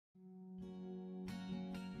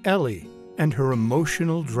Ellie and Her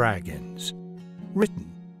Emotional Dragons.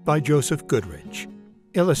 Written by Joseph Goodrich.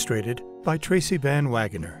 Illustrated by Tracy Van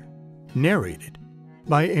Wagoner. Narrated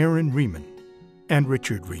by Aaron Riemann and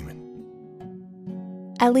Richard Riemann.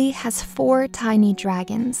 Ellie has 4 tiny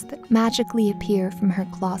dragons that magically appear from her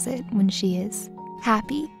closet when she is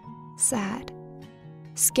happy, sad,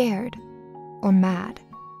 scared, or mad.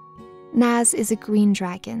 Naz is a green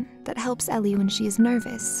dragon that helps Ellie when she is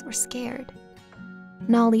nervous or scared.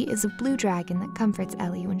 Nolly is a blue dragon that comforts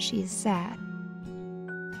Ellie when she is sad.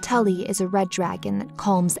 Tully is a red dragon that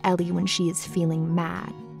calms Ellie when she is feeling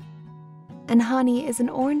mad. And Honey is an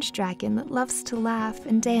orange dragon that loves to laugh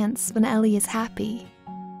and dance when Ellie is happy.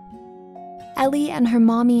 Ellie and her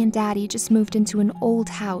mommy and daddy just moved into an old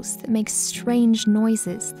house that makes strange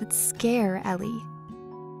noises that scare Ellie.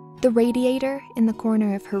 The radiator in the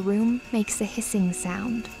corner of her room makes a hissing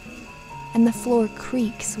sound, and the floor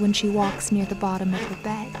creaks when she walks near the bottom of her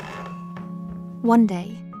bed. One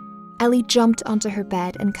day, Ellie jumped onto her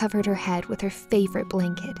bed and covered her head with her favorite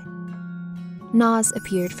blanket. Naz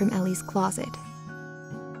appeared from Ellie's closet.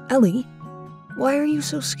 Ellie, why are you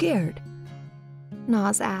so scared?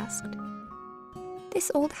 Naz asked.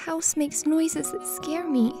 This old house makes noises that scare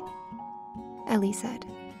me, Ellie said.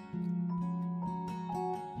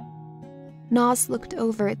 Naz looked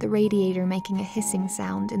over at the radiator making a hissing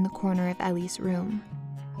sound in the corner of Ellie's room.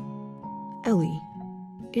 Ellie,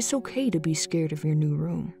 it's okay to be scared of your new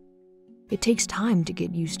room. It takes time to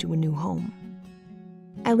get used to a new home.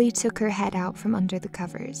 Ellie took her head out from under the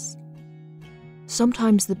covers.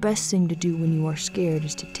 Sometimes the best thing to do when you are scared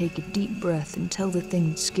is to take a deep breath and tell the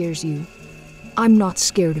thing that scares you, I'm not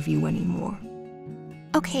scared of you anymore.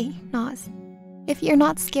 Okay, Naz. If you're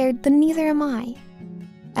not scared, then neither am I,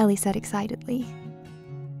 Ellie said excitedly.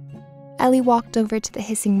 Ellie walked over to the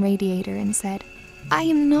hissing radiator and said, I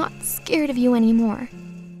am not scared of you anymore.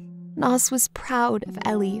 Naz was proud of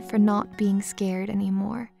Ellie for not being scared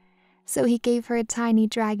anymore, so he gave her a tiny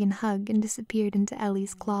dragon hug and disappeared into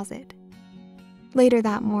Ellie's closet. Later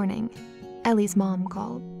that morning, Ellie's mom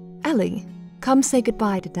called. Ellie, come say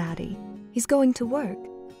goodbye to Daddy. He's going to work.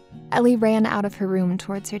 Ellie ran out of her room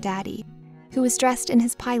towards her daddy, who was dressed in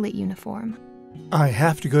his pilot uniform. I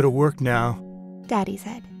have to go to work now, Daddy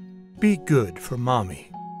said. Be good for Mommy,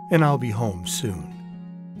 and I'll be home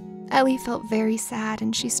soon. Ellie felt very sad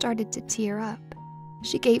and she started to tear up.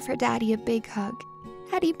 She gave her daddy a big hug.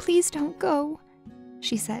 Daddy, please don't go,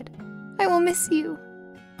 she said. I will miss you.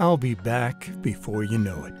 I'll be back before you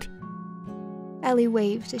know it. Ellie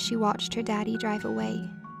waved as she watched her daddy drive away.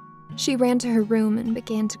 She ran to her room and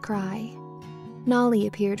began to cry. Nolly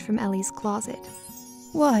appeared from Ellie's closet.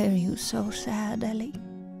 Why are you so sad, Ellie?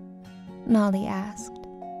 Nolly asked.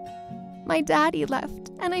 My daddy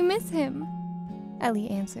left, and I miss him, Ellie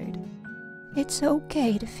answered. It's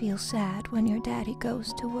okay to feel sad when your daddy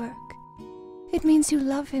goes to work. It means you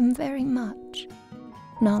love him very much,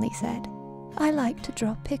 Nolly said. I like to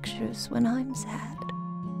draw pictures when I'm sad.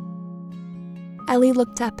 Ellie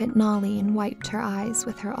looked up at Nolly and wiped her eyes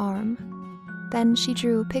with her arm. Then she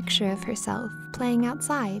drew a picture of herself playing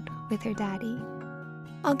outside with her daddy.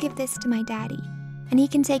 I'll give this to my daddy, and he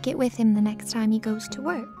can take it with him the next time he goes to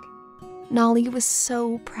work. Nolly was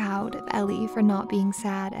so proud of Ellie for not being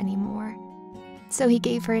sad anymore, so he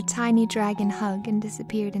gave her a tiny dragon hug and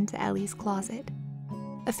disappeared into Ellie's closet.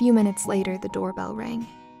 A few minutes later, the doorbell rang.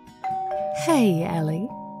 Hey, Ellie,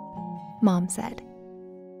 Mom said.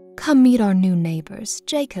 Come meet our new neighbors,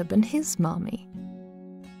 Jacob and his mommy.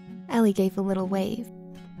 Ellie gave a little wave.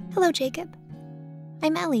 Hello, Jacob.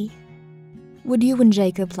 I'm Ellie. Would you and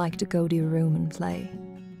Jacob like to go to your room and play?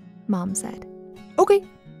 Mom said. Okay,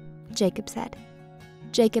 Jacob said.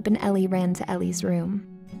 Jacob and Ellie ran to Ellie's room.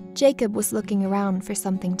 Jacob was looking around for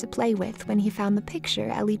something to play with when he found the picture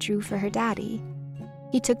Ellie drew for her daddy.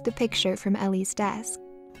 He took the picture from Ellie's desk.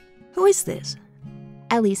 Who is this?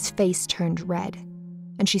 Ellie's face turned red,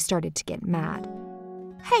 and she started to get mad.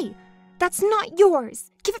 Hey, that's not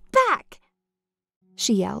yours! Give it back!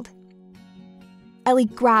 She yelled. Ellie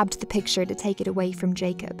grabbed the picture to take it away from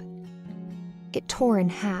Jacob. It tore in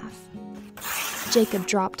half. Jacob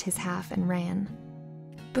dropped his half and ran.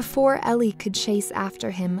 Before Ellie could chase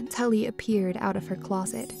after him, Tully appeared out of her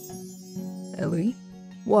closet. Ellie,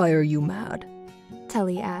 why are you mad?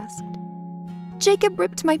 Tully asked. Jacob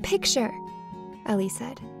ripped my picture, Ellie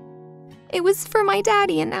said. It was for my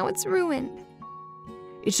daddy and now it's ruined.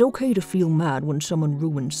 It's okay to feel mad when someone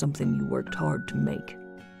ruins something you worked hard to make,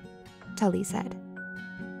 Tully said.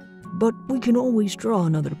 But we can always draw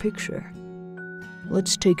another picture.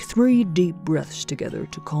 Let's take 3 deep breaths together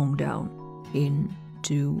to calm down. In,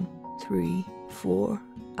 2, 3, 4,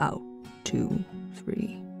 out, 2,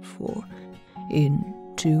 3, 4.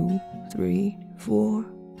 In, 2, 3, 4.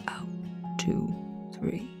 Out, 2,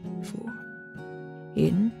 3, 4.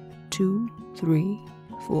 In, 2, 3,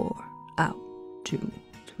 4. Out, 2,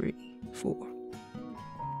 3, 4.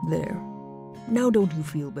 There. Now don't you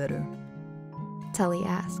feel better? Tully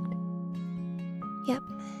asked. Yep,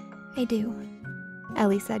 I do.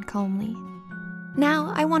 Ellie said calmly.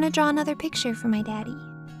 Now I want to draw another picture for my daddy.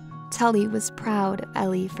 Tully was proud of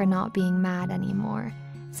Ellie for not being mad anymore,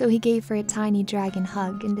 so he gave her a tiny dragon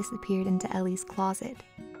hug and disappeared into Ellie's closet.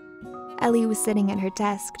 Ellie was sitting at her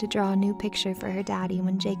desk to draw a new picture for her daddy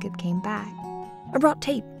when Jacob came back. I brought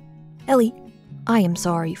tape. Ellie, I am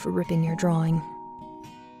sorry for ripping your drawing,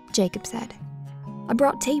 Jacob said. I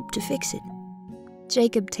brought tape to fix it.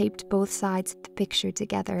 Jacob taped both sides of the picture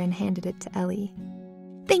together and handed it to Ellie.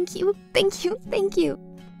 Thank you, thank you, thank you,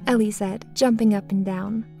 Ellie said, jumping up and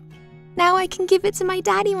down. Now I can give it to my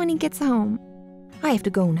daddy when he gets home. I have to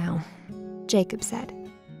go now, Jacob said.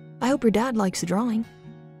 I hope your dad likes the drawing.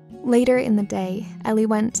 Later in the day, Ellie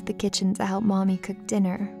went to the kitchen to help Mommy cook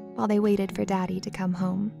dinner while they waited for Daddy to come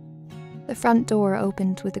home. The front door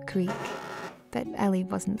opened with a creak, but Ellie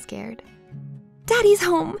wasn't scared. Daddy's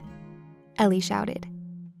home! Ellie shouted.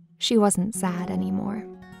 She wasn't sad anymore.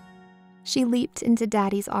 She leaped into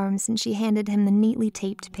Daddy's arms and she handed him the neatly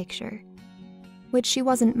taped picture, which she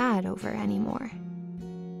wasn't mad over anymore.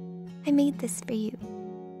 I made this for you.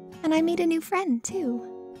 And I made a new friend,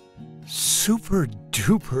 too. Super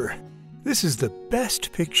duper. This is the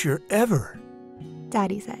best picture ever,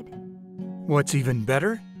 Daddy said. What's even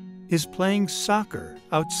better is playing soccer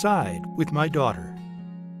outside with my daughter.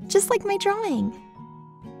 Just like my drawing,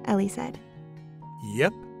 Ellie said.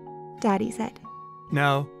 Yep. Daddy said.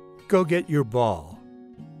 Now, go get your ball.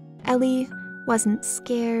 Ellie wasn't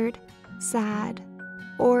scared, sad,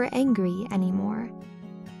 or angry anymore.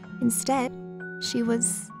 Instead, she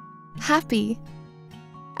was happy.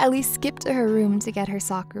 Ellie skipped to her room to get her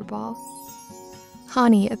soccer ball.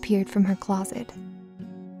 Hani appeared from her closet.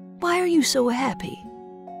 Why are you so happy?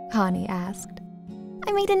 Hani asked.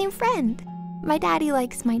 I made a new friend. My daddy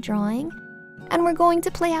likes my drawing, and we're going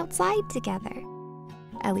to play outside together,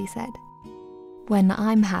 Ellie said. When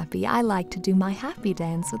I'm happy, I like to do my happy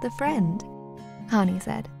dance with a friend, Hani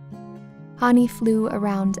said. Hani flew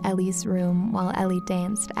around Ellie's room while Ellie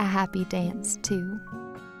danced a happy dance too.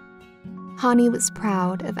 Hani was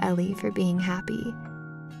proud of Ellie for being happy,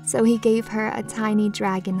 so he gave her a tiny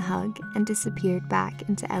dragon hug and disappeared back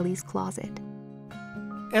into Ellie's closet.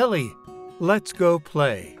 Ellie, let's go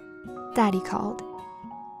play, Daddy called.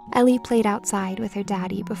 Ellie played outside with her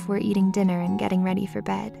daddy before eating dinner and getting ready for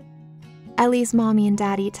bed. Ellie's mommy and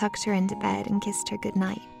daddy tucked her into bed and kissed her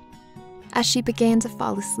goodnight. As she began to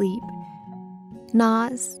fall asleep,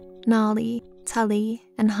 Naz, Nolly, Tully,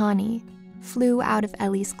 and Hani flew out of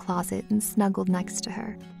Ellie's closet and snuggled next to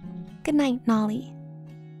her. Good night, Nolly.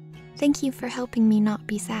 Thank you for helping me not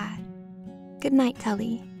be sad. Good night,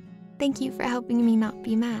 Tully. Thank you for helping me not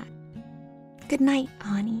be mad. Good night,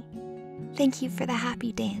 Hani. Thank you for the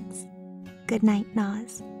happy dance. Good night,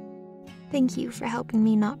 Naz. Thank you for helping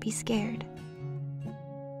me not be scared.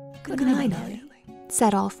 Good night, Ellie,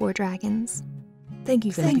 said all four dragons. Thank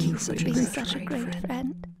you for being such a great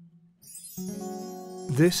friend.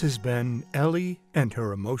 This has been Ellie and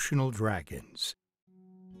Her Emotional Dragons.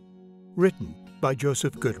 Written by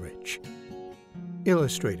Joseph Goodrich.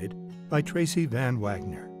 Illustrated by Tracy Van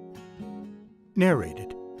Wagner.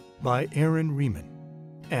 Narrated by Aaron Riemann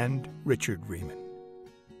and Richard Riemann.